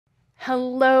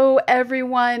Hello,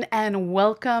 everyone, and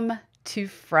welcome to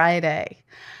Friday.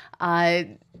 Uh,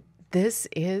 this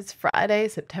is Friday,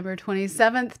 September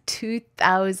 27th,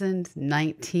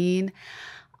 2019.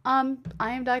 I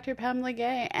am Dr. Pamela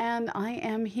Gay, and I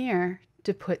am here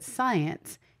to put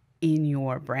science in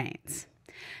your brains.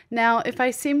 Now, if I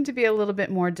seem to be a little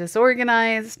bit more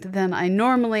disorganized than I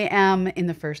normally am in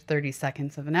the first 30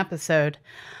 seconds of an episode,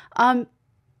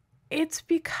 it's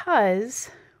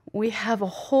because we have a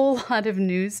whole lot of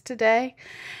news today,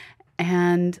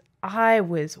 and I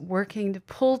was working to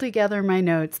pull together my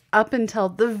notes up until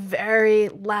the very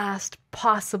last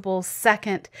possible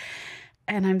second,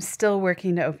 and I'm still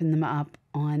working to open them up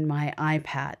on my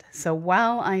iPad. So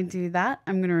while I do that,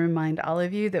 I'm going to remind all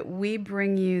of you that we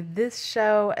bring you this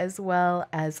show as well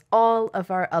as all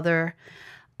of our other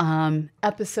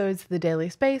episodes of The Daily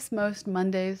Space, most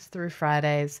Mondays through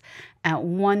Fridays at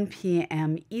 1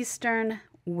 p.m. Eastern,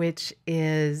 which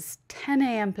is 10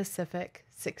 a.m. Pacific,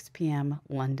 6 p.m.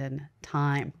 London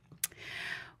time.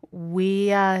 We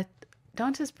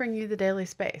don't just bring you The Daily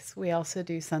Space. We also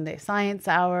do Sunday Science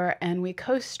Hour, and we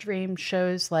co-stream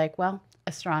shows like,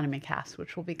 Astronomy Cast,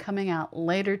 which will be coming out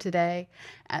later today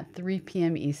at 3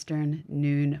 p.m. Eastern,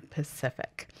 noon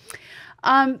Pacific.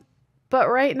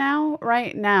 But right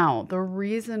now, the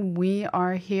reason we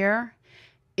are here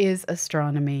is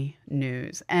astronomy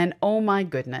news. And oh my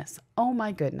goodness,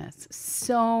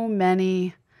 so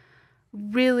many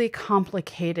really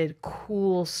complicated,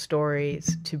 cool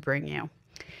stories to bring you.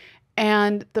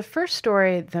 And the first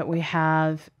story that we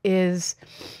have is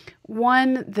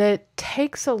one that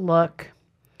takes a look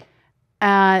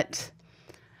at,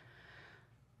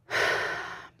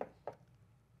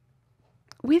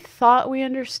 we thought we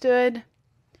understood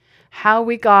how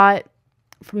we got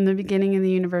from the beginning of the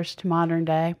universe to modern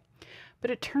day, but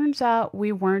it turns out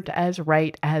we weren't as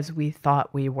right as we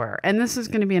thought we were. And this is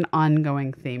going to be an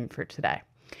ongoing theme for today.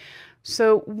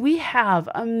 So we have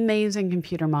amazing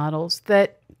computer models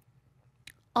that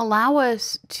allow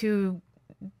us to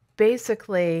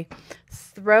basically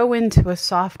throw into a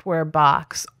software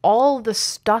box all the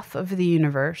stuff of the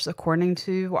universe according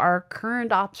to our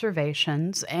current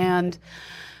observations and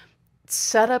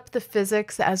set up the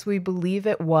physics as we believe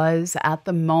it was at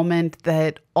the moment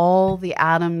that all the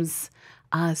atoms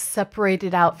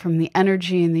separated out from the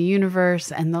energy in the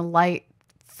universe and the light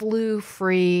flew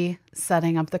free,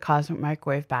 setting up the cosmic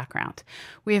microwave background.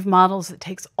 We have models that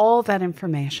takes all that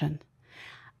information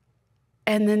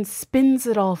and then spins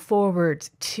it all forward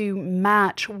to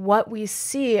match what we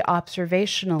see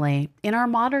observationally in our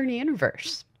modern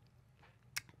universe.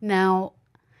 Now,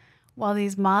 while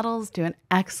these models do an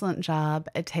excellent job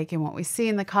at taking what we see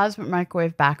in the cosmic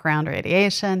microwave background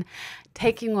radiation,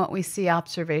 taking what we see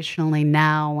observationally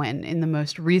now and in the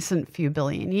most recent few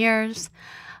billion years,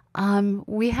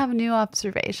 we have new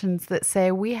observations that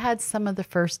say we had some of the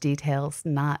first details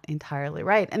not entirely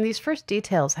right. And these first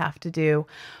details have to do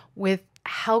with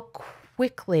how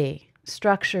quickly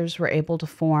structures were able to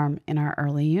form in our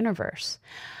early universe.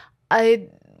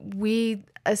 We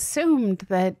assumed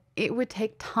that it would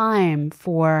take time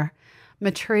for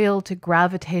material to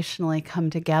gravitationally come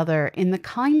together in the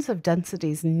kinds of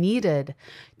densities needed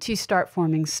to start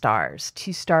forming stars,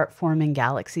 to start forming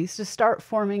galaxies, to start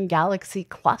forming galaxy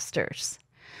clusters.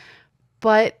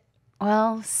 But,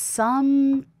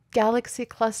 some galaxy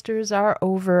clusters are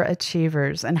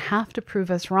overachievers and have to prove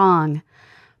us wrong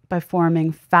by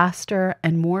forming faster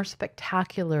and more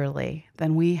spectacularly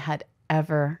than we had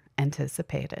ever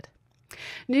anticipated.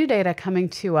 New data coming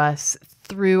to us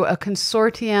through a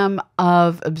consortium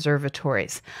of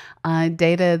observatories.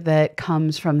 Data that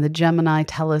comes from the Gemini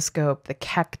telescope, the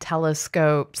Keck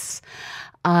telescopes,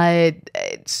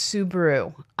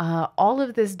 Subaru. All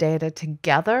of this data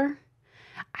together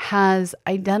has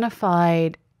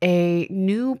identified a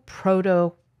new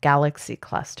proto-galaxy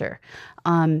cluster.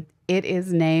 It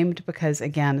is named because,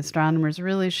 again, astronomers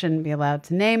really shouldn't be allowed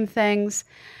to name things.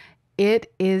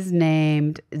 It is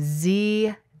named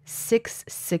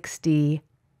Z660D.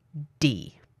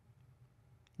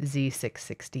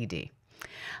 Z660D.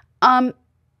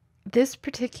 This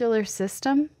particular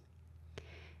system,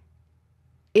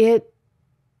 it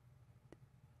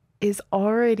is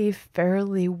already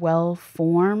fairly well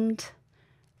formed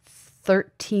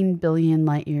 13 billion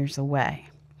light years away.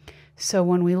 So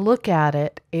when we look at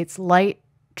it, its light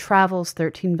travels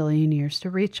 13 billion years to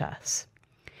reach us.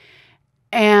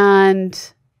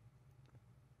 And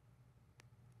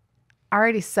I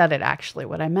already said it, actually.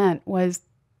 What I meant was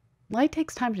light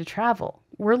takes time to travel.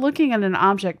 We're looking at an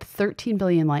object 13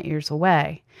 billion light years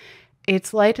away.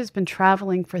 Its light has been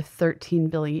traveling for 13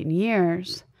 billion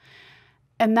years.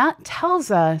 And that tells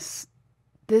us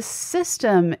this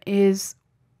system is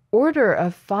order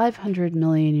of 500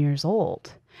 million years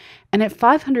old. And at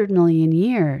 500 million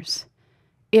years,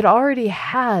 it already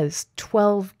has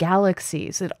 12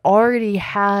 galaxies. It already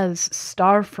has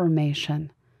star formation.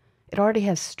 It already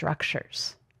has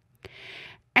structures.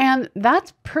 And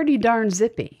that's pretty darn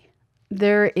zippy.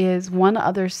 There is one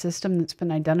other system that's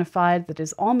been identified that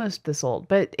is almost this old,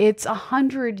 but it's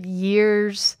 100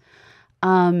 years.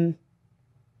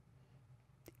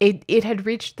 It had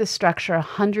reached the structure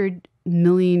 100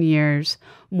 million years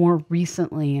more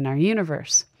recently in our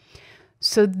universe.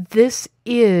 So this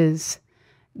is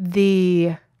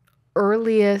the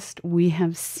earliest we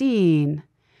have seen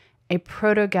a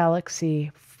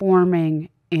protogalaxy forming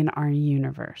in our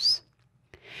universe.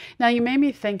 Now, you may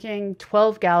be thinking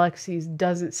 12 galaxies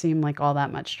doesn't seem like all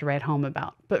that much to write home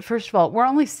about. But first of all, we're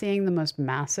only seeing the most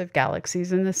massive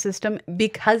galaxies in the system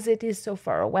because it is so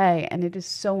far away and it is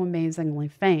so amazingly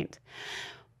faint.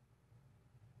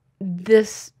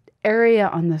 This area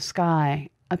on the sky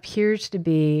appears to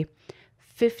be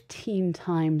 15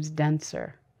 times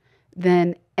denser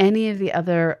than any of the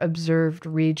other observed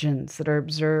regions that are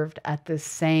observed at the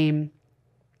same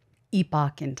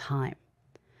epoch in time.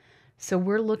 So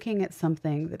we're looking at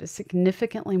something that is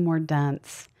significantly more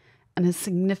dense and has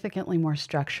significantly more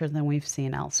structure than we've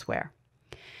seen elsewhere.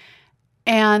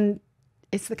 And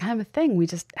it's the kind of thing we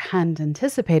just hadn't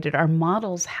anticipated. Our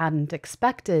models hadn't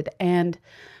expected. And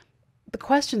the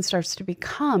question starts to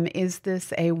become, is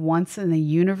this a once in the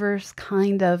universe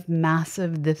kind of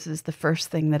massive, this is the first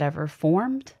thing that ever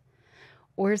formed?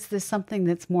 Or is this something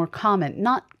that's more common?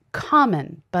 Not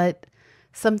common, but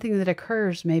something that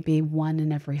occurs maybe 1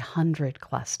 in every 100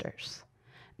 clusters.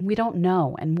 We don't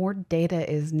know, and more data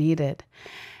is needed.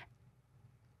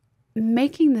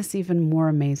 Making this even more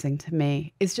amazing to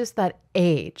me is just that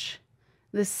age,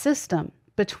 the system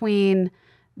between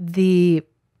the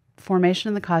formation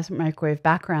of the cosmic microwave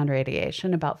background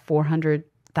radiation about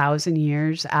 400,000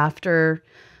 years after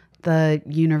the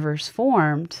universe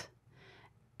formed.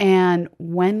 And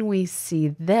when we see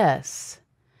this,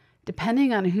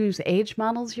 depending on whose age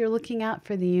models you're looking at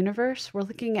for the universe, we're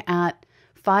looking at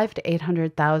 500 to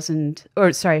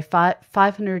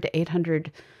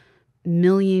 800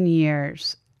 million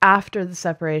years after the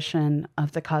separation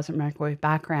of the cosmic microwave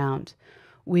background.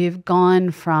 We've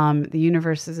gone from the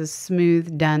universe as a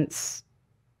smooth, dense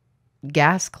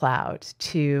gas cloud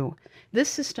to this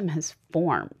system has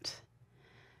formed.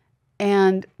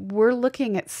 And we're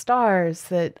looking at stars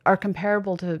that are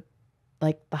comparable to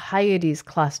like the Hyades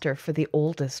cluster for the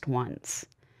oldest ones.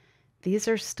 These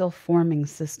are still forming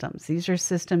systems. These are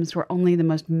systems where only the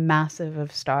most massive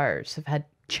of stars have had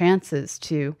chances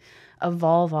to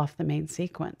evolve off the main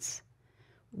sequence.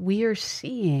 We are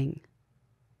seeing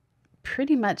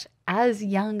pretty much as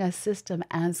young a system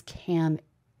as can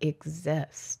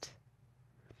exist.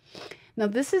 Now,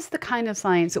 this is the kind of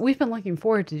science that we've been looking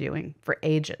forward to doing for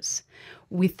ages.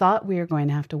 We thought we were going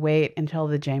to have to wait until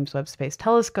the James Webb Space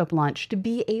Telescope launch to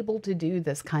be able to do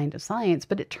this kind of science,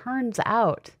 but it turns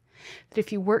out that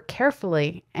if you work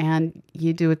carefully and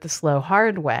you do it the slow,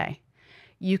 hard way,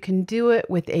 you can do it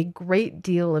with a great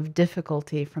deal of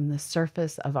difficulty from the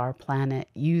surface of our planet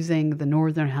using the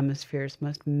Northern Hemisphere's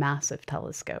most massive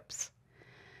telescopes.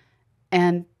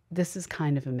 And this is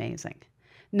kind of amazing.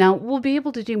 Now, we'll be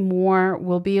able to do more.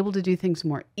 We'll be able to do things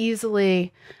more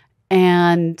easily.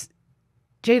 And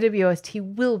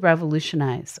JWST will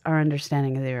revolutionize our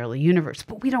understanding of the early universe,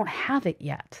 but we don't have it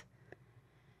yet.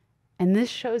 And this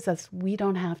shows us we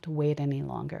don't have to wait any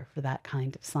longer for that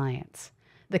kind of science.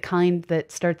 The kind that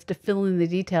starts to fill in the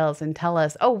details and tell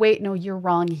us, oh, wait, no, you're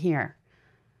wrong here.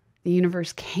 The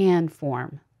universe can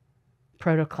form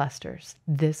protoclusters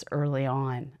this early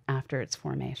on after its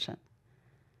formation.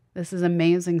 This is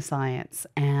amazing science,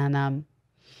 and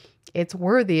it's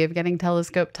worthy of getting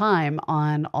telescope time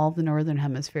on all the Northern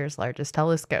Hemisphere's largest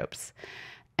telescopes.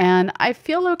 And I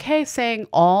feel okay saying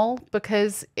all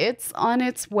because it's on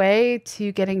its way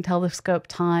to getting telescope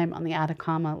time on the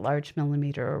Atacama Large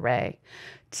Millimeter Array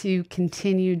to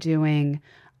continue doing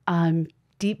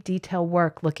deep detail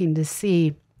work looking to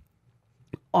see,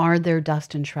 are there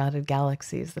dust-enshrouded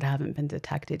galaxies that haven't been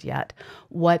detected yet?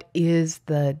 What is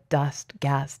the dust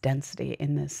gas density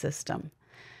in this system?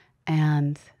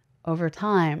 And over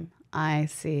time, I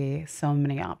see so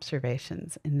many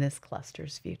observations in this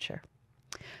cluster's future.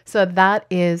 So that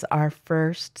is our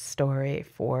first story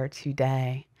for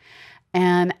today.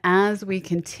 And as we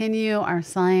continue our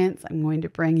science, I'm going to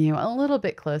bring you a little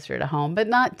bit closer to home, but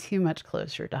not too much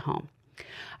closer to home.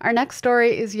 Our next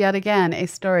story is yet again a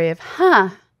story of,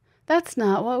 that's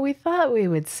not what we thought we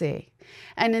would see.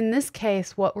 And in this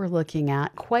case, what we're looking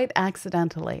at, quite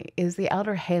accidentally, is the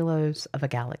outer halos of a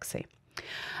galaxy.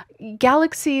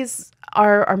 Galaxies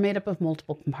are made up of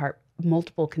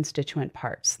multiple constituent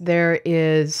parts. There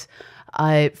is,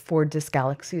 for disk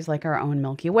galaxies like our own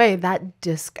Milky Way, that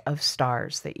disk of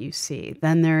stars that you see.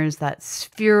 Then there's that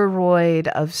spheroid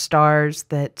of stars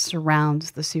that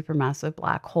surrounds the supermassive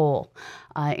black hole.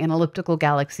 In elliptical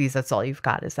galaxies, that's all you've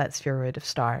got is that spheroid of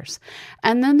stars.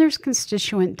 And then there's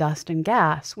constituent dust and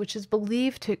gas, which is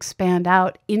believed to expand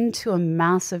out into a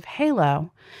massive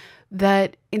halo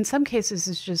that in some cases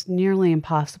is just nearly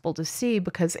impossible to see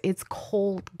because it's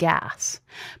cold gas.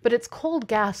 But it's cold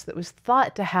gas that was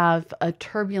thought to have a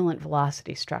turbulent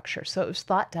velocity structure. So it was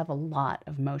thought to have a lot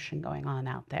of motion going on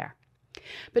out there.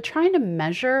 But trying to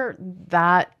measure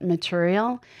that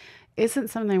material isn't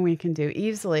something we can do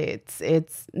easily.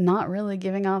 It's not really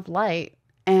giving off light.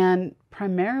 And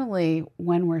primarily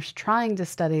when we're trying to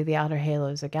study the outer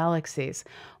halos of galaxies,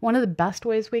 one of the best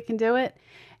ways we can do it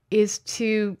is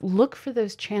to look for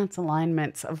those chance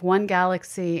alignments of one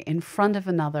galaxy in front of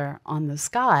another on the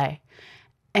sky.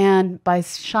 And by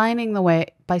studying the way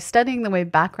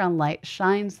background light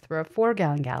shines through a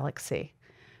foreground galaxy,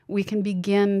 we can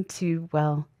begin to,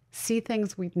 well, see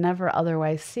things we'd never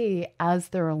otherwise see as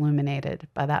they're illuminated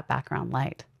by that background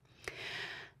light.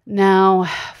 Now,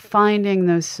 finding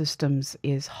those systems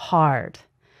is hard,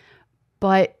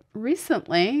 but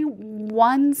recently,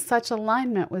 one such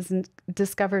alignment was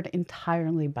discovered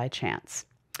entirely by chance.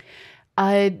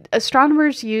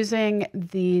 Astronomers using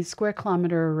the Square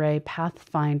Kilometre Array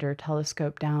Pathfinder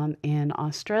telescope down in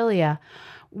Australia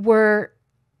were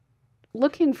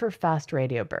looking for fast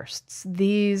radio bursts.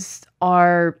 These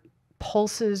are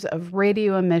pulses of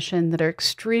radio emission that are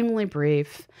extremely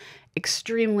brief,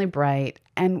 extremely bright,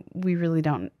 and we really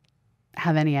don't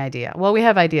have any idea. Well, we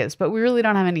have ideas, but we really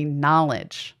don't have any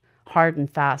knowledge, hard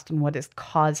and fast, on what is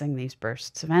causing these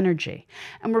bursts of energy.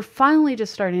 And we're finally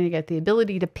just starting to get the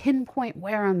ability to pinpoint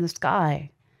where on the sky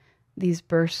these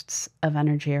bursts of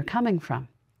energy are coming from.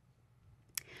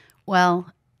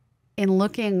 Well, in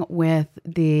looking with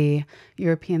the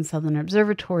European Southern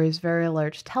Observatory's Very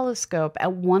Large Telescope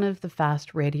at one of the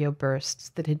fast radio bursts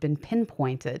that had been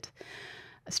pinpointed,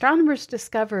 astronomers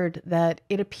discovered that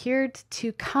it appeared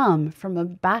to come from a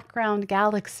background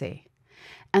galaxy,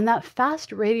 and that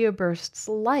fast radio burst's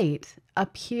light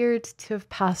appeared to have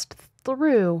passed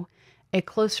through a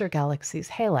closer galaxy's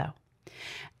halo.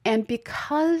 And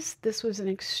because this was an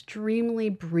extremely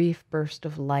brief burst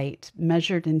of light,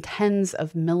 measured in tens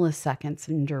of milliseconds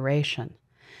in duration,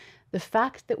 the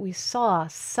fact that we saw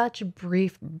such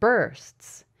brief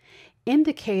bursts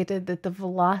indicated that the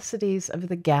velocities of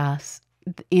the gas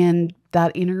in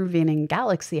that intervening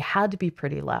galaxy had to be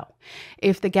pretty low.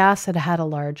 If the gas had had a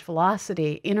large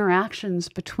velocity, interactions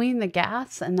between the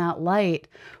gas and that light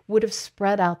would have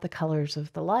spread out the colors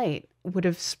of the light, would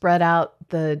have spread out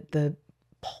the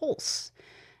pulse.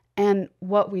 And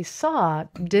what we saw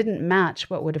didn't match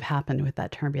what would have happened with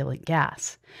that turbulent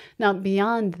gas. Now,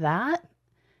 beyond that,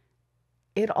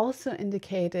 it also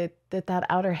indicated that that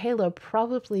outer halo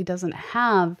probably doesn't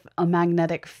have a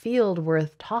magnetic field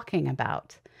worth talking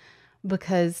about,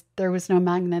 because there was no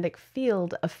magnetic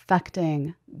field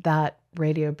affecting that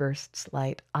radio burst's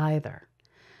light either.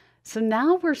 So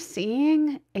now we're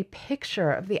seeing a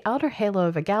picture of the outer halo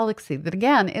of a galaxy that,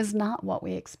 again, is not what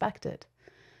we expected.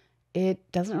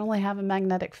 It doesn't really have a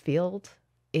magnetic field.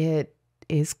 It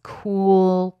is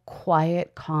cool,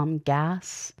 quiet, calm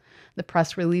gas. The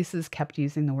press releases kept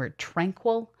using the word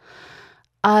tranquil.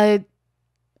 So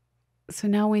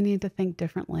now we need to think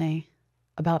differently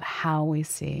about how we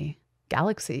see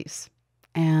galaxies.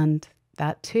 And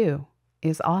that too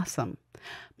is awesome.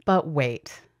 But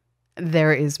wait,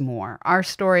 there is more. Our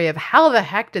story of how the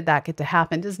heck did that get to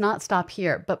happen does not stop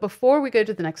here. But before we go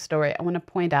to the next story, I want to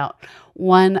point out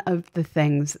one of the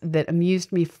things that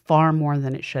amused me far more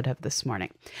than it should have this morning.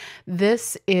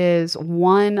 This is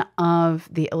one of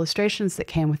the illustrations that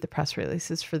came with the press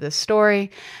releases for this story.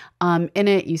 In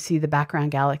it, you see the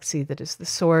background galaxy that is the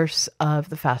source of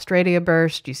the fast radio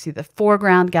burst. You see the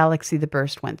foreground galaxy the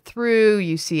burst went through.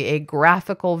 You see a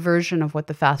graphical version of what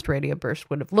the fast radio burst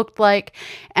would have looked like.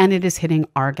 And it is hitting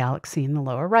our galaxy in the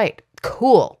lower right.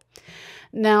 Cool.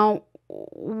 Now,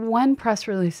 when press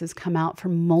releases come out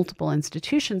from multiple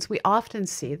institutions, we often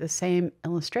see the same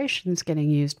illustrations getting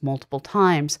used multiple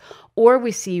times, or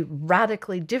we see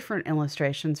radically different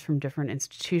illustrations from different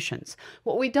institutions.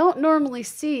 What we don't normally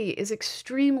see is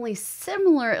extremely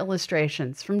similar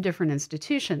illustrations from different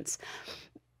institutions,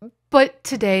 but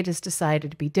today it is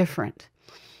decided to be different.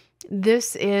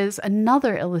 This is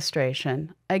another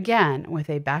illustration, again, with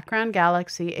a background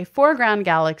galaxy, a foreground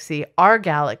galaxy, our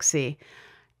galaxy,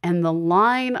 and the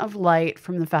line of light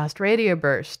from the fast radio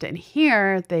burst. And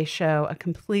here they show a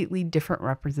completely different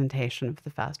representation of the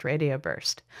fast radio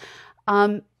burst.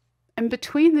 And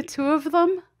between the two of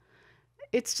them,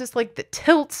 it's just like the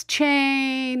tilts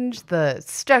change, the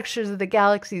structures of the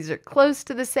galaxies are close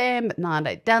to the same, but not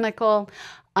identical.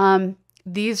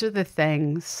 These are the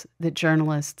things that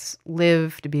journalists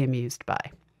live to be amused by.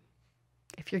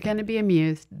 If you're going to be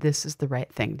amused, this is the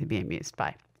right thing to be amused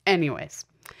by. Anyways,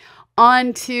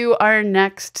 on to our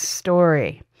next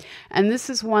story. And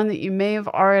this is one that you may have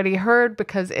already heard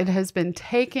because it has been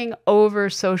taking over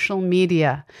social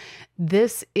media.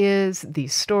 This is the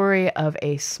story of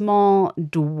a small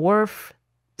dwarf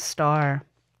star,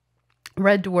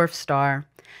 red dwarf star,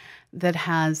 that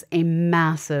has a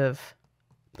massive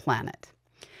planet.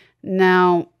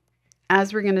 Now,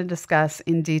 as we're going to discuss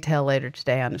in detail later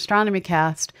today on Astronomy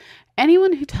Cast,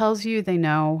 anyone who tells you they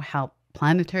know how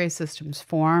planetary systems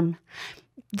form,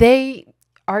 they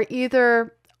are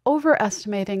either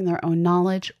overestimating their own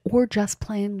knowledge or just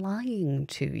plain lying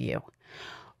to you.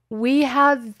 We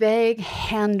have vague,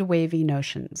 hand-wavy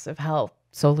notions of how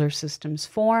solar systems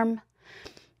form.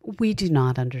 We do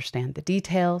not understand the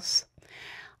details.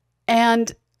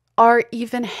 And our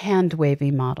even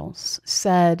hand-wavy models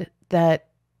said that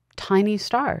tiny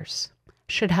stars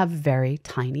should have very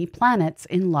tiny planets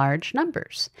in large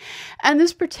numbers. And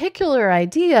this particular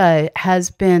idea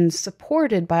has been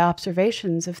supported by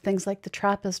observations of things like the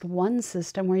TRAPPIST-1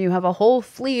 system, where you have a whole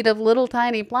fleet of little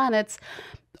tiny planets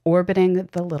orbiting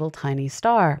the little tiny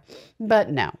star.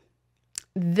 But no,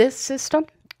 this system,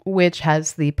 which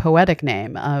has the poetic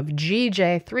name of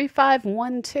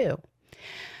GJ3512,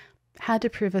 had to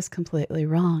prove us completely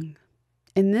wrong.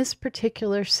 In this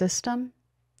particular system,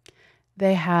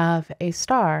 they have a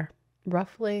star,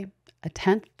 roughly a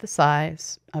tenth the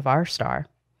size of our star,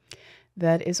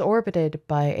 that is orbited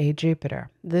by a Jupiter.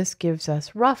 This gives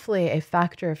us roughly a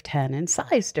factor of 10 in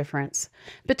size difference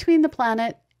between the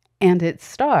planet and its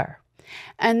star.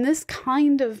 And this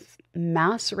kind of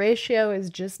mass ratio is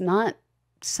just not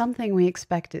something we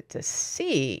expected to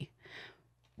see,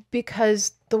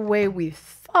 because the way we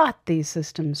thought these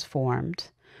systems formed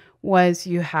was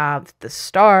you have the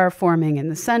star forming in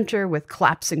the center with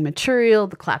collapsing material.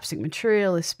 The collapsing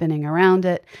material is spinning around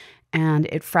it, and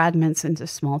it fragments into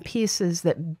small pieces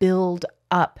that build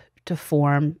up to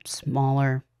form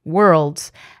smaller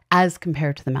worlds as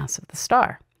compared to the mass of the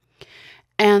star.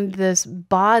 And this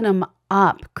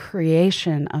bottom-up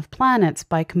creation of planets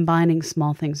by combining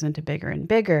small things into bigger and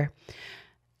bigger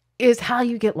is how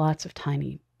you get lots of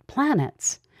tiny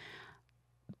planets.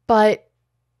 But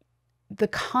the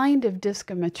kind of disk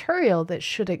of material that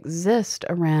should exist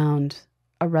around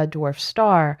a red dwarf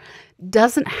star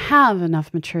doesn't have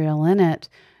enough material in it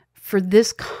for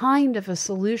this kind of a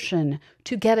solution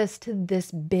to get us to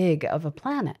this big of a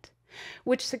planet,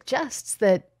 which suggests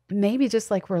that maybe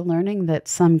just like we're learning that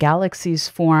some galaxies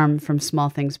form from small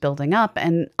things building up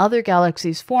and other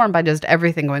galaxies form by just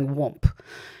everything going whoomp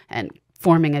and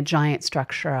forming a giant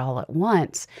structure all at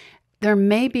once, there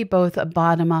may be both a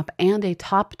bottom-up and a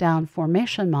top-down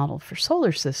formation model for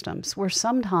solar systems, where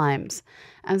sometimes,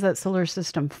 as that solar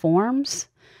system forms,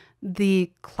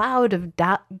 the cloud of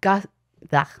dust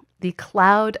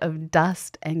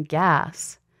and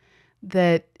gas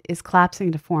that is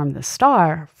collapsing to form the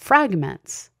star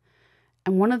fragments.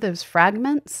 And one of those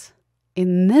fragments,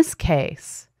 in this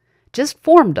case, just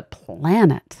formed a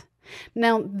planet.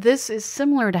 Now, this is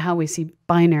similar to how we see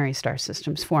binary star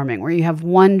systems forming, where you have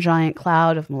one giant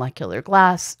cloud of molecular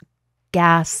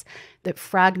gas that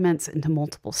fragments into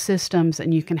multiple systems,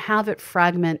 and you can have it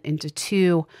fragment into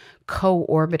two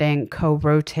co-orbiting,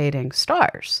 co-rotating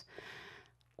stars.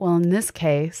 Well, in this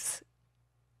case,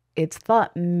 it's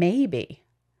thought maybe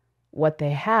what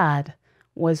they had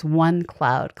was one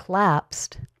cloud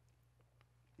collapsed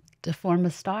to form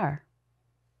a star,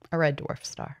 a red dwarf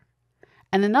star,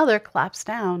 and another collapsed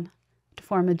down to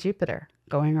form a Jupiter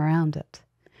going around it.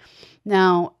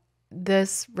 Now,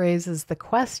 this raises the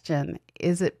question,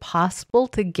 is it possible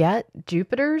to get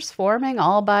Jupiters forming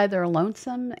all by their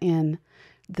lonesome in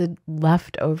the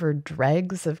leftover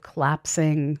dregs of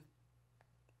collapsing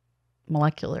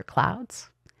molecular clouds?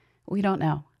 We don't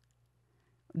know.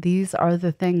 These are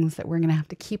the things that we're going to have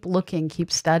to keep looking,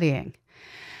 keep studying.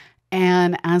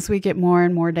 And as we get more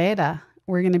and more data,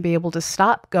 we're going to be able to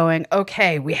stop going,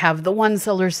 okay, we have the one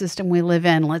solar system we live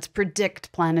in. Let's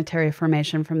predict planetary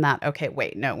formation from that. Okay,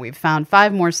 wait, no, we've found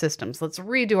 5 more systems. Let's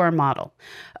redo our model.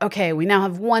 Okay, we now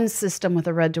have one system with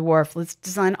a red dwarf. Let's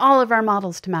design all of our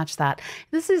models to match that.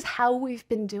 This is how we've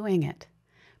been doing it,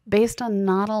 based on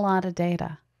not a lot of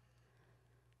data.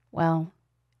 Well,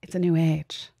 it's a new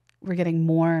age. We're getting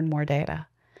more and more data.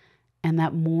 And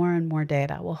that more and more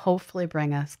data will hopefully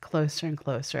bring us closer and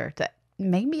closer to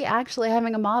maybe actually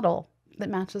having a model that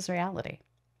matches reality.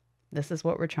 This is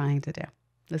what we're trying to do.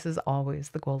 This is always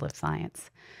the goal of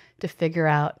science, to figure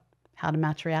out how to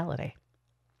match reality.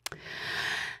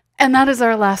 And that is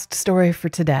our last story for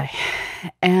today.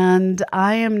 And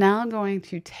I am now going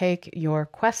to take your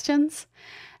questions.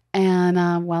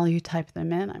 And while you type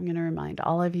them in, I'm going to remind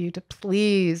all of you to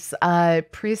please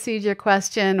precede your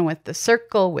question with the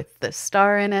circle with the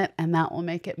star in it, and that will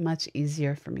make it much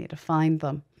easier for me to find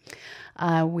them.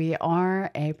 We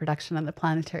are a production of the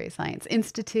Planetary Science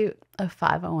Institute, a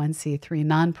 501c3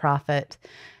 nonprofit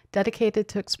dedicated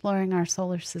to exploring our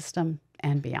solar system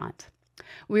and beyond.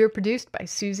 We are produced by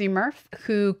Susie Murph,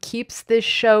 who keeps this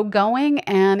show going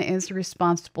and is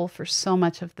responsible for so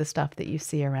much of the stuff that you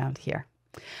see around here.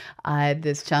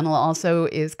 This channel also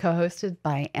is co-hosted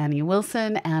by Annie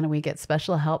Wilson, and we get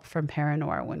special help from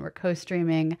Paranor when we're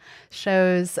co-streaming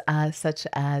shows such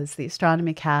as the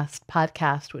Astronomy Cast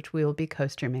podcast, which we will be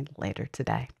co-streaming later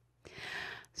today.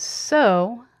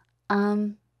 So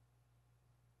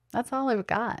that's all I've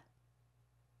got.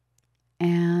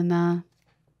 And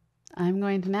I'm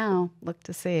going to now look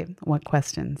to see what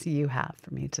questions you have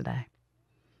for me today.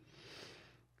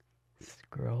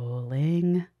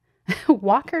 Scrolling.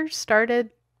 Walker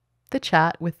started the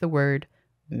chat with the word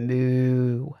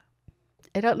moo.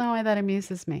 I don't know why that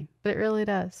amuses me, but it really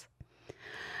does.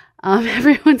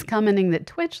 Everyone's commenting that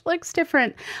Twitch looks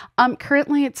different.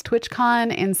 Currently, it's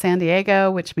TwitchCon in San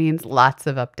Diego, which means lots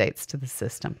of updates to the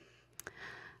system.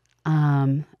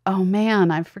 Oh man,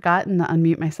 I've forgotten to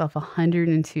unmute myself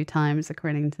 102 times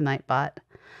according to Nightbot.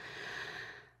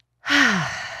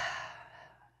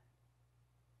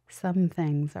 Some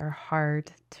things are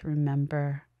hard to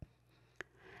remember.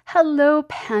 Hello,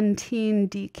 Pantene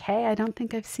DK. I don't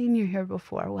think I've seen you here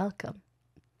before. Welcome.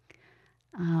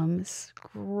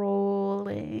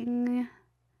 Scrolling.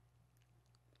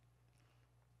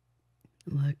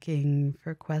 Looking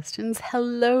for questions.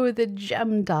 Hello, the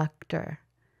Gem Doctor.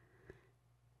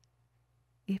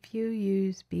 If you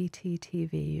use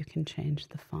BTTV, you can change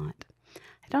the font.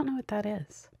 I don't know what that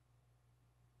is.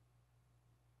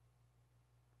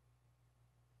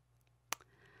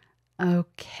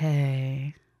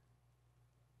 Okay.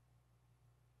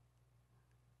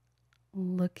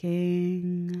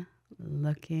 Looking.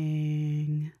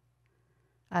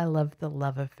 I love the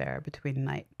love affair between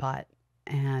Nightbot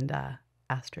and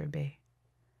Astro B.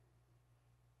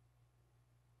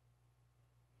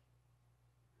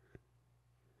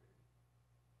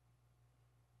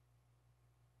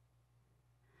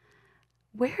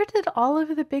 Where did all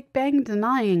of the Big Bang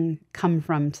denying come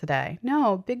from today?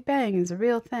 No, Big Bang is a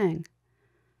real thing.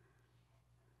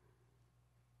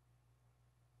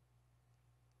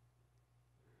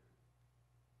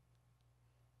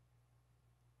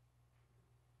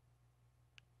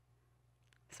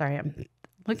 Sorry, I'm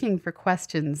looking for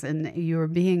questions and you're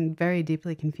being very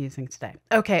deeply confusing today.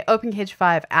 Okay,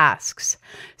 OpenCage5 asks,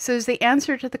 so is the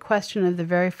answer to the question of the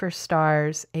very first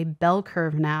stars a bell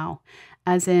curve now?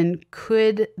 As in,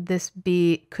 could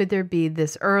there be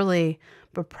this early,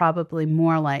 but probably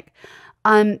more like?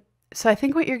 So I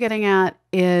think what you're getting at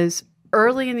is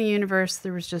early in the universe,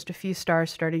 there was just a few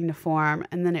stars starting to form,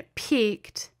 and then it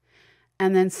peaked.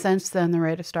 And then since then, the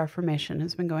rate of star formation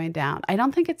has been going down. I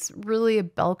don't think it's really a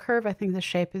bell curve. I think the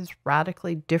shape is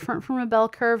radically different from a bell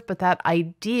curve, but that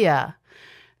idea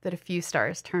that a few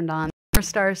stars turned on, more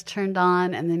stars turned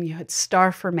on, and then you had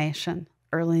star formation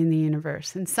early in the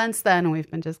universe. And since then,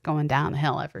 we've been just going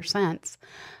downhill ever since.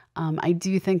 I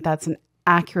do think that's an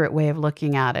accurate way of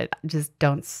looking at it. Just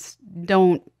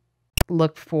don't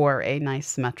look for a nice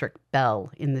symmetric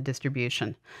bell in the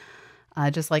distribution.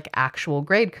 Just like actual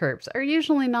grade curves are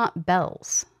usually not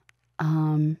bells.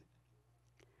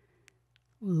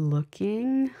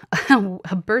 Looking,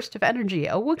 a burst of energy.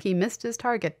 A Wookiee missed his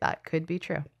target. That could be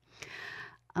true.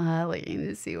 Looking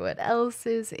to see what else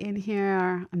is in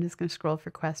here. I'm just going to scroll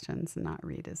for questions and not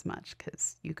read as much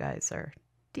because you guys are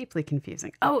deeply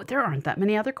confusing. Oh, there aren't that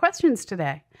many other questions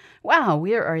today. Wow,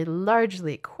 we are a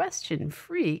largely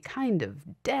question-free kind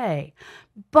of day.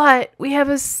 But we have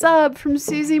a sub from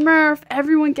Susie Murph.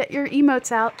 Everyone get your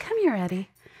emotes out. Come here, Eddie.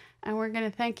 And we're going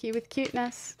to thank you with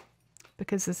cuteness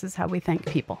because this is how we thank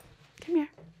people. Come here.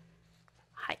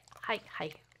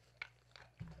 Hi.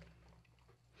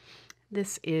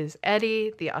 This is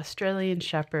Eddie, the Australian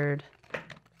Shepherd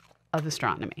of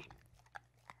astronomy.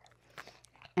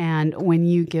 And when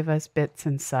you give us bits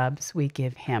and subs, we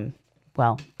give him,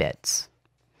 well, bits.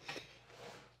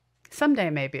 Someday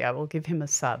maybe I will give him a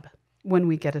sub when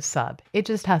we get a sub. It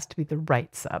just has to be the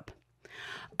right sub.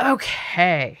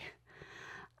 Okay.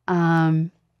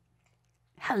 Hello,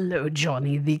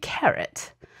 Johnny the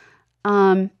Carrot.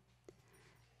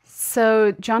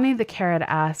 So Johnny the Carrot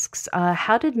asks,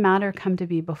 how did matter come to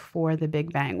be before the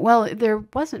Big Bang? Well, there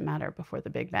wasn't matter before the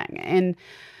Big Bang. And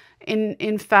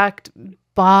in fact,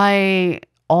 by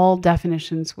all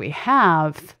definitions we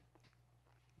have,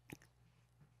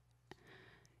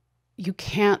 you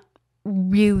can't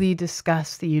really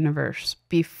discuss the universe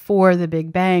before the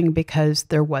Big Bang because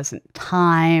there wasn't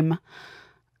time,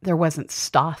 there wasn't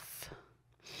stuff.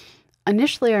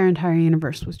 Initially, our entire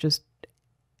universe was just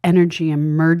energy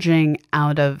emerging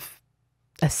out of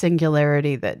a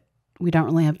singularity that we don't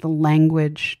really have the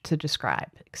language to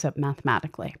describe except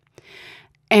mathematically.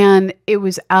 And it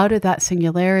was out of that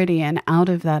singularity and out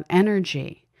of that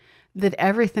energy that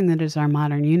everything that is our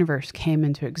modern universe came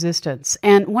into existence.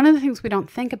 And one of the things we don't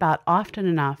think about often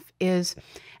enough is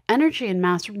energy and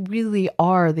mass really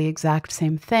are the exact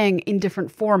same thing in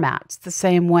different formats, the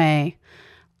same way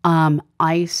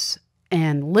ice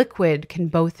and liquid can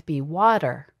both be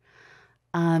water.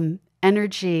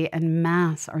 Energy and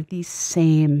mass are these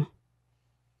same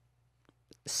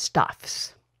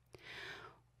stuffs.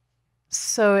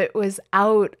 So it was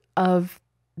out of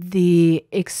the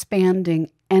expanding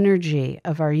energy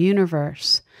of our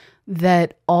universe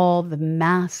that all the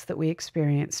mass that we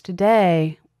experience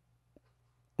today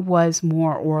was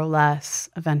more or less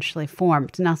eventually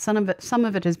formed. Now, some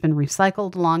of it has been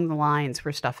recycled along the lines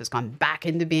where stuff has gone back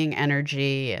into being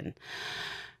energy and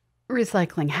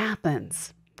recycling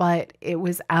happens, but it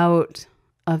was out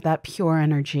of that pure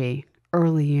energy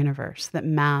early universe that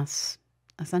mass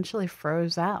essentially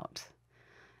froze out.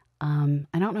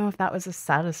 I don't know if that was a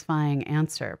satisfying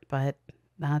answer, but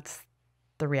that's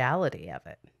the reality of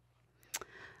it.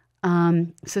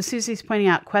 So Susie's pointing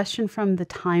out, question from the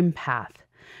time path.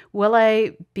 Will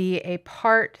I be a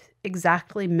part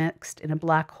exactly mixed in a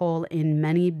black hole in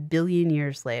many billion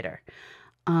years later?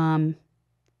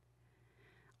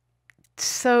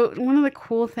 So one of the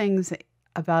cool things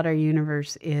about our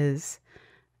universe is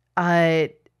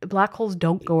black holes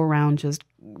don't go around just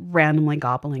randomly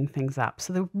gobbling things up.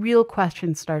 So the real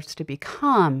question starts to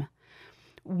become,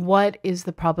 what is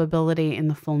the probability in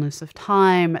the fullness of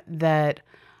time that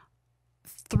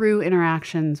through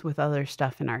interactions with other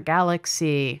stuff in our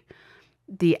galaxy,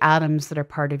 the atoms that are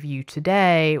part of you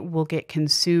today will get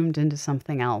consumed into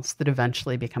something else that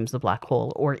eventually becomes a black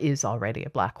hole or is already a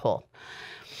black hole?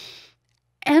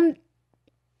 And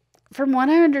from what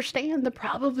I understand, the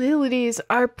probabilities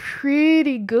are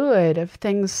pretty good of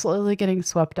things slowly getting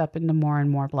swept up into more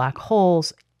and more black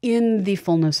holes in the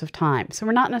fullness of time. So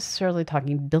we're not necessarily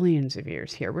talking billions of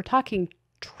years here. We're talking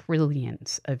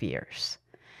trillions of years.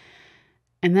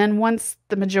 And then once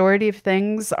the majority of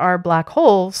things are black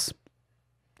holes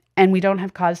and we don't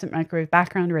have cosmic microwave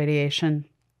background radiation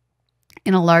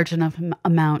in a large enough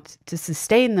amount to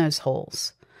sustain those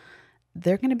holes,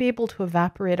 they're going to be able to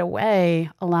evaporate away,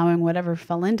 allowing whatever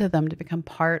fell into them to become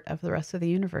part of the rest of the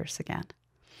universe again.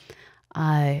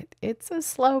 It's a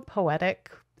slow,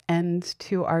 poetic end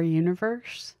to our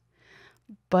universe,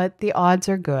 but the odds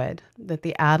are good that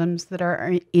the atoms that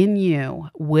are in you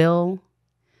will,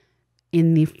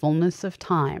 in the fullness of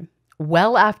time,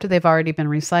 well after they've already been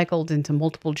recycled into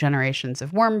multiple generations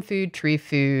of worm food, tree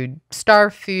food, star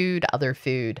food, other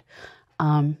food,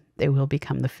 they will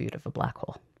become the food of a black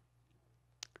hole.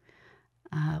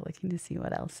 Looking to see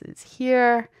what else is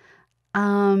here.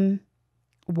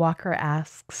 Walker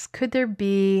asks, could there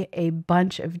be a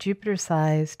bunch of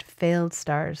Jupiter-sized failed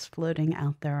stars floating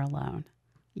out there alone?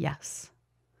 Yes.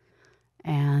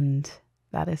 And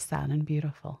that is sad and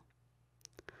beautiful.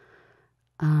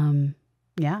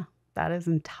 Yeah, that is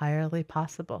entirely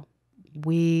possible.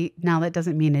 Now that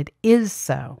doesn't mean it is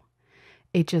so.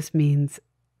 It just means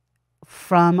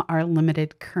from our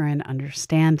limited current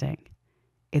understanding,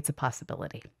 it's a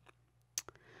possibility.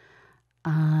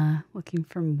 Looking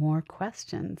for more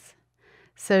questions.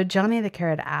 So Johnny the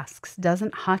Carrot asks,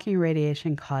 doesn't Hawking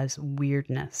radiation cause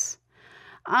weirdness?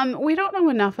 We don't know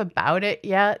enough about it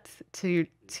yet to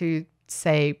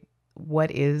say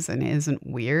what is and isn't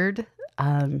weird.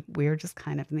 We're just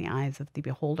kind of in the eyes of the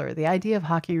beholder. The idea of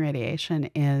Hawking radiation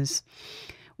is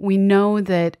we know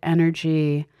that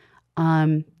energy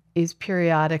is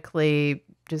periodically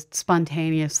just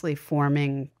spontaneously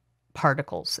forming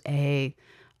particles. A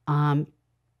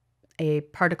a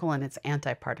particle and its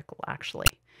antiparticle, actually.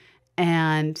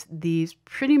 And these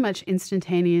pretty much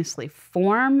instantaneously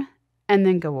form and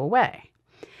then go away.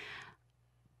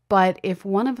 But if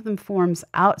one of them forms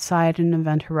outside an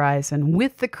event horizon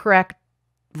with the correct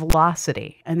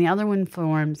velocity and the other one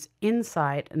forms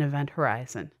inside an event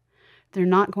horizon, they're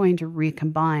not going to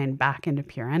recombine back into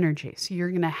pure energy. So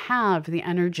you're going to have the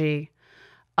energy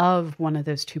of one of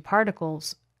those two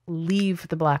particles leave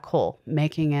the black hole,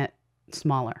 making it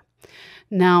smaller.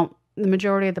 Now, the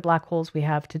majority of the black holes we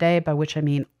have today, by which I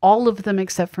mean all of them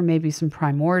except for maybe some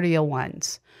primordial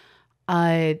ones,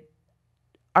 are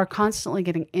constantly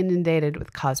getting inundated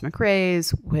with cosmic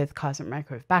rays, with cosmic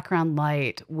microwave background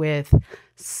light, with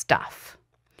stuff.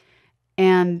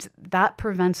 And that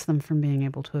prevents them from being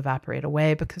able to evaporate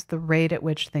away because the rate at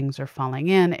which things are falling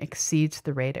in exceeds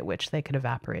the rate at which they could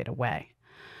evaporate away.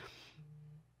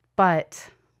 But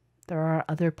there are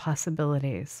other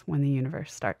possibilities when the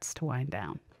universe starts to wind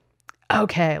down.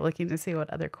 Okay, looking to see what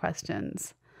other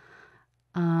questions.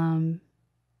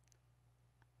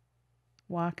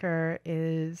 Walker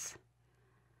is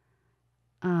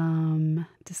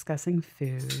discussing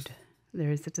food.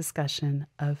 There is a discussion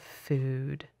of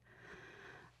food.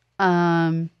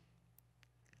 So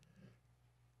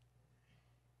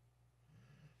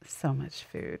much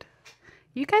food.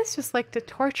 You guys just like to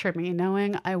torture me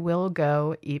knowing I will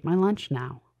go eat my lunch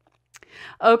now.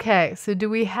 Okay, so do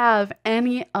we have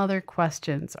any other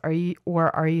questions? Are you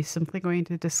simply going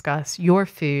to discuss your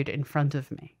food in front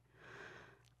of me?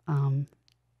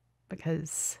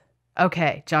 Because,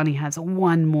 okay, Johnny has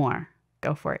one more.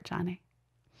 Go for it, Johnny.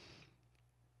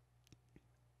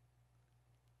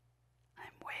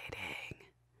 I'm waiting.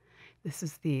 This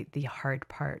is the hard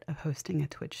part of hosting a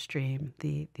Twitch stream,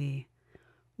 the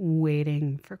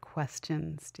waiting for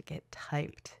questions to get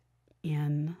typed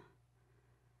in.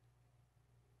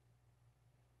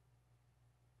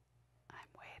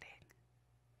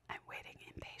 I'm waiting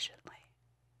impatiently.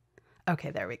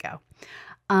 Okay, there we go.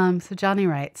 So Johnny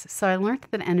writes, so I learned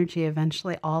that energy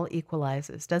eventually all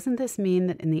equalizes. Doesn't this mean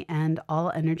that in the end, all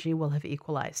energy will have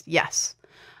equalized? Yes.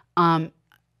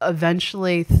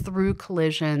 Eventually through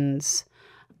collisions,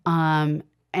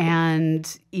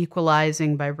 and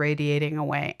equalizing by radiating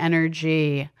away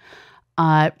energy,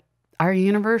 our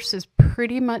universe is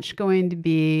pretty much going to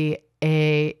be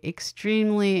a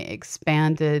extremely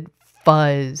expanded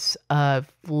fuzz of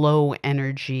low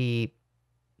energy.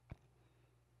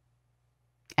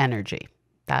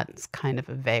 That's kind of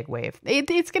a vague way of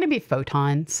it's going to be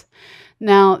photons.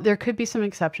 Now, there could be some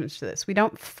exceptions to this. We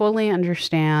don't fully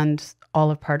understand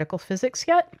all of particle physics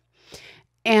yet,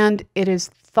 and it is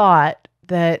thought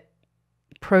that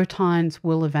protons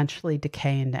will eventually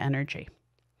decay into energy.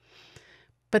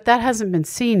 But that hasn't been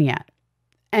seen yet.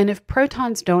 And if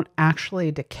protons don't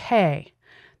actually decay,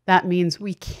 that means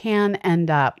we can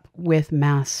end up with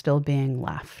mass still being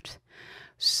left.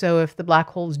 So if the black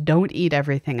holes don't eat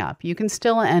everything up, you can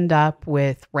still end up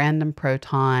with random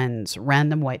protons,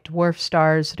 random white dwarf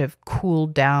stars that have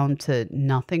cooled down to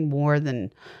nothing more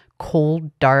than cold,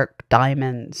 dark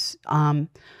diamonds.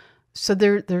 So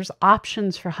there's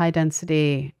options for high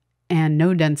density and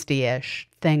no density-ish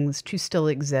things to still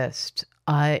exist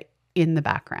in the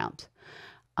background.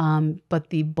 But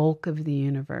the bulk of the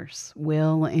universe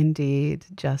will indeed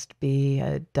just be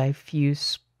a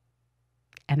diffuse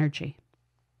energy.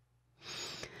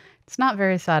 It's not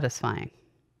very satisfying.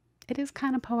 It is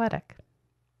kind of poetic.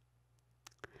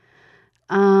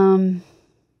 So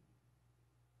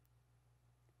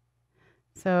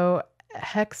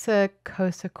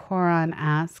Hexacosacoron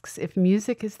asks, if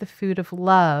music is the food of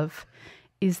love,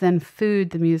 is then food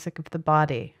the music of the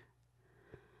body?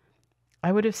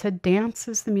 I would have said dance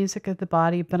is the music of the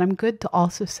body, but I'm good to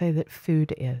also say that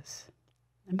food is.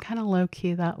 I'm kind of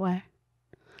low-key that way.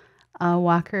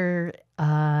 Walker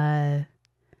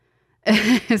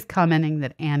is commenting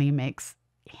that Annie makes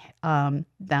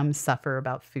them suffer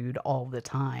about food all the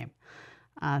time.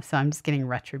 So I'm just getting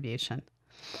retribution.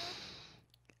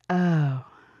 Oh.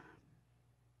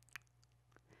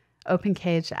 Open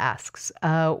Cage asks,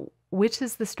 which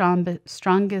is the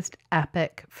strongest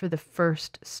epic for the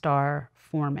first star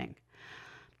forming?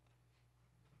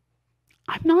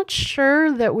 I'm not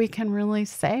sure that we can really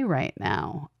say right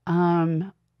now,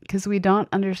 because we don't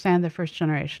understand the first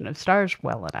generation of stars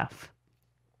well enough.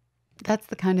 That's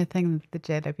the kind of thing that the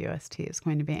JWST is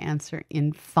going to be answering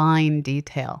in fine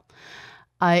detail.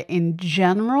 In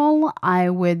general, I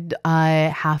would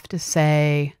have to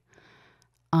say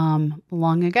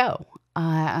long ago.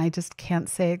 I just can't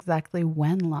say exactly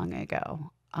when long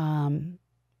ago. I'm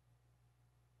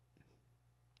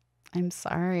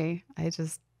sorry.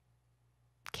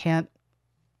 can't,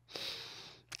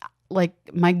 like,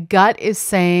 my gut is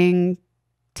saying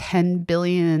 10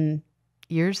 billion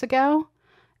years ago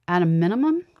at a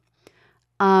minimum.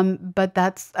 But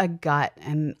that's a gut,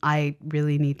 and I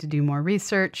really need to do more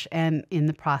research. And in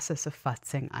the process of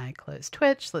futzing, I closed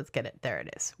Twitch. Let's get it. There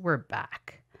it is. We're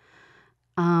back.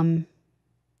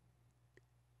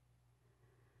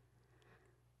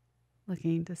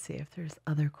 Looking to see if there's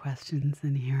other questions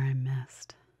in here I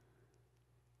missed.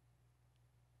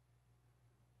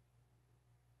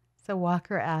 So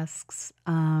Walker asks,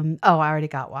 oh, I already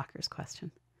got Walker's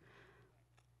question.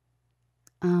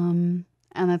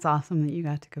 And that's awesome that you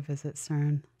got to go visit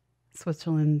CERN.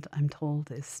 Switzerland, I'm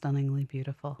told, is stunningly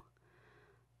beautiful.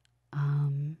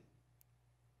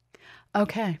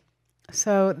 Okay,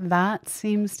 so that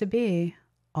seems to be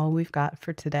all we've got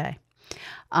for today.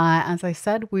 As I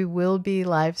said, we will be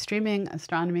live streaming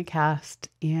Astronomy Cast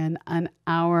in an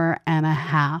hour and a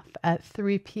half at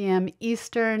 3 p.m.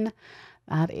 Eastern.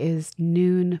 That is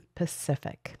noon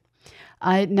Pacific.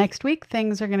 Next week,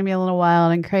 things are going to be a little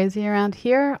wild and crazy around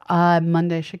here.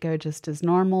 Monday should go just as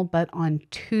normal, but on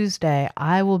Tuesday,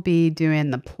 I will be doing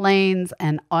the planes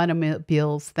and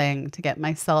automobiles thing to get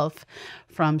myself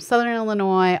from Southern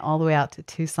Illinois all the way out to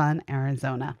Tucson,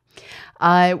 Arizona.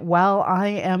 While I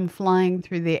am flying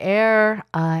through the air,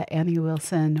 Annie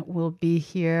Wilson will be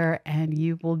here and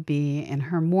you will be in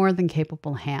her more than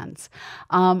capable hands.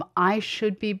 I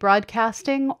should be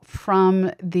broadcasting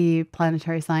from the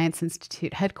Planetary Science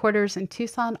Institute headquarters in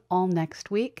Tucson all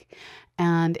next week.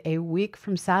 And a week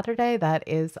from Saturday, that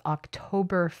is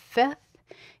October 5th,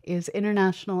 is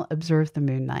International Observe the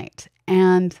Moon Night.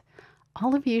 And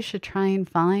all of you should try and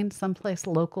find someplace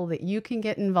local that you can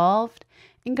get involved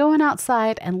in going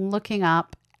outside and looking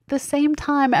up the same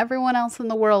time everyone else in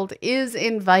the world is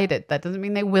invited. That doesn't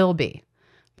mean they will be,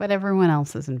 but everyone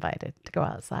else is invited to go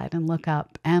outside and look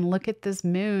up and look at this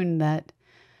moon that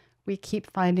we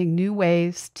keep finding new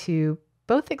ways to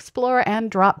both explore and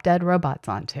drop dead robots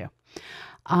onto.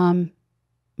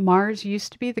 Mars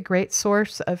used to be the great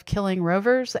source of killing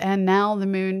rovers, and now the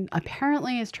moon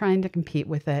apparently is trying to compete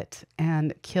with it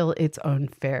and kill its own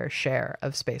fair share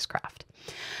of spacecraft.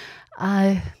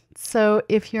 So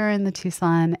if you're in the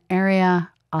Tucson area,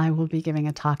 I will be giving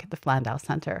a talk at the Flandau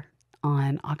Center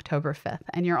on October 5th,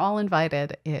 and you're all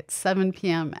invited. It's 7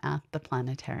 p.m. at the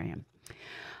planetarium.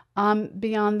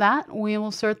 Beyond that, we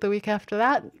will start the week after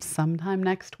that, sometime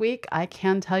next week. I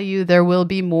can tell you there will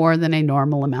be more than a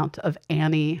normal amount of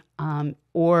Annie,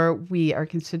 or we are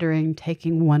considering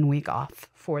taking 1 week off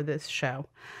for this show.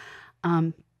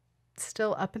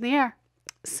 Still up in the air.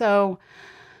 So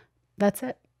that's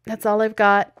it. That's all I've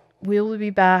got. We will be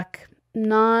back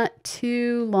not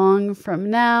too long from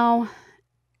now.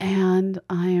 And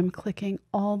I am clicking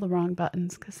all the wrong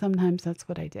buttons because sometimes that's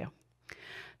what I do.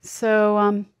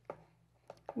 So,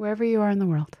 wherever you are in the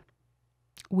world,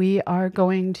 we are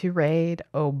going to raid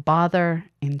Oh Bother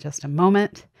in just a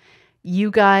moment.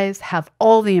 You guys have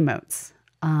all the emotes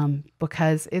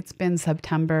because it's been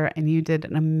September and you did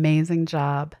an amazing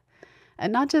job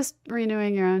at not just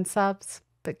renewing your own subs,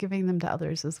 but giving them to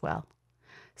others as well.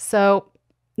 So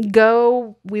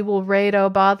go, we will raid Oh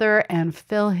Bother and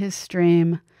fill his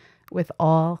stream with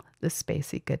all the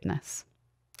spacey goodness.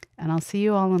 And I'll see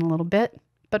you all in a little bit.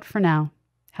 But for now,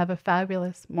 have a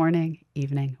fabulous morning,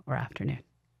 evening, or afternoon.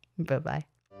 Bye-bye.